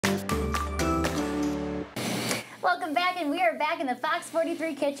Welcome back, and we are back in the Fox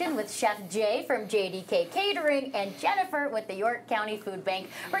 43 kitchen with Chef Jay from JDK Catering and Jennifer with the York County Food Bank.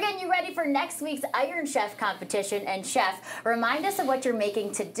 We're getting you ready for next week's Iron Chef competition. And Chef, remind us of what you're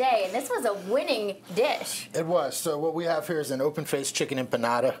making today. And this was a winning dish. It was. So what we have here is an open-faced chicken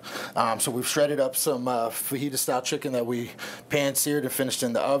empanada. So we've shredded up some fajita-style chicken that we pan-seared and finished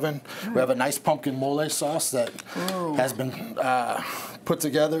in the oven. We have a nice pumpkin mole sauce that has been put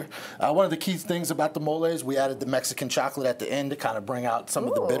together. One of the key things about the mole is we added the Mexican chocolate at the end to kind of bring out some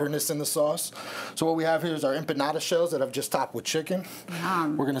of the bitterness in the sauce. So what we have here is our empanada shells that I've just topped with chicken.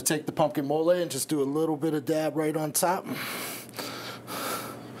 We're going to take the pumpkin mole and just do a little bit of dab right on top.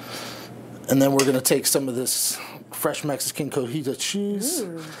 And then we're going to take some of this fresh Mexican cotija cheese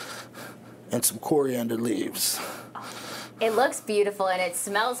and some coriander leaves. It looks beautiful and it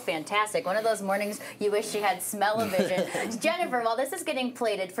smells fantastic. One of those mornings you wish you had smell-o-vision. Jennifer, while this is getting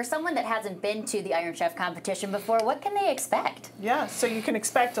plated, for someone that hasn't been to the Iron Chef competition before, what can they expect? Yeah, so you can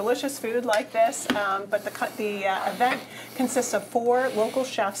expect delicious food like this, but the event consists of 4 local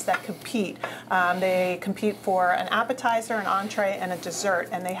chefs that compete. They compete for an appetizer, an entree, and a dessert,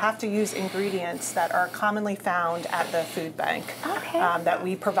 and they have to use ingredients that are commonly found at the food bank that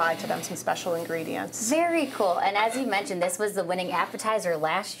we provide to them, some special ingredients. Very cool. And as you mentioned, this was the winning appetizer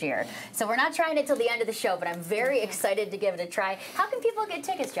last year. So we're not trying it till the end of the show, but I'm very excited to give it a try. How can people get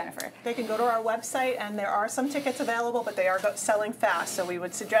tickets, Jennifer? They can go to our website, and there are some tickets available, but they are selling fast. So we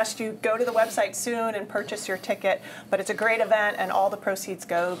would suggest you go to the website soon and purchase your ticket. But it's a great event, and all the proceeds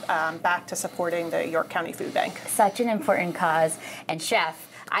go back to supporting the York County Food Bank. Such an important cause. And Chef,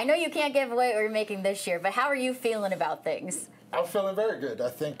 I know you can't give away what you're making this year, but how are you feeling about things? I'm feeling very good. I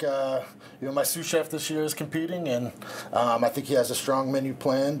think my sous chef this year is competing, and I think he has a strong menu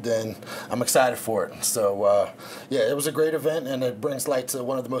planned, and I'm excited for it. So yeah, it was a great event, and it brings light to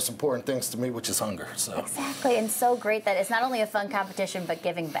one of the most important things to me, which is hunger. So exactly, and so great that it's not only a fun competition, but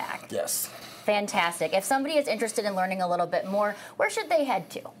giving back. Yes. Fantastic. If somebody is interested in learning a little bit more, where should they head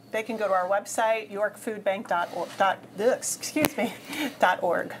to? They can go to our website,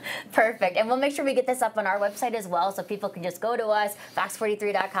 yorkfoodbank.org. Perfect. And we'll make sure we get this up on our website as well, so people can just go to us,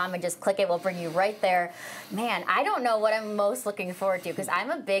 fox43.com, and just click it. We'll bring you right there. Man, I don't know what I'm most looking forward to, because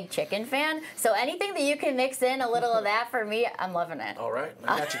I'm a big chicken fan. So anything that you can mix in a little of that for me, I'm loving it. All right.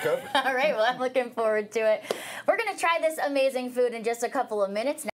 I got you covered. All right. Well, I'm looking forward to it. We're going to try this amazing food in just a couple of minutes now.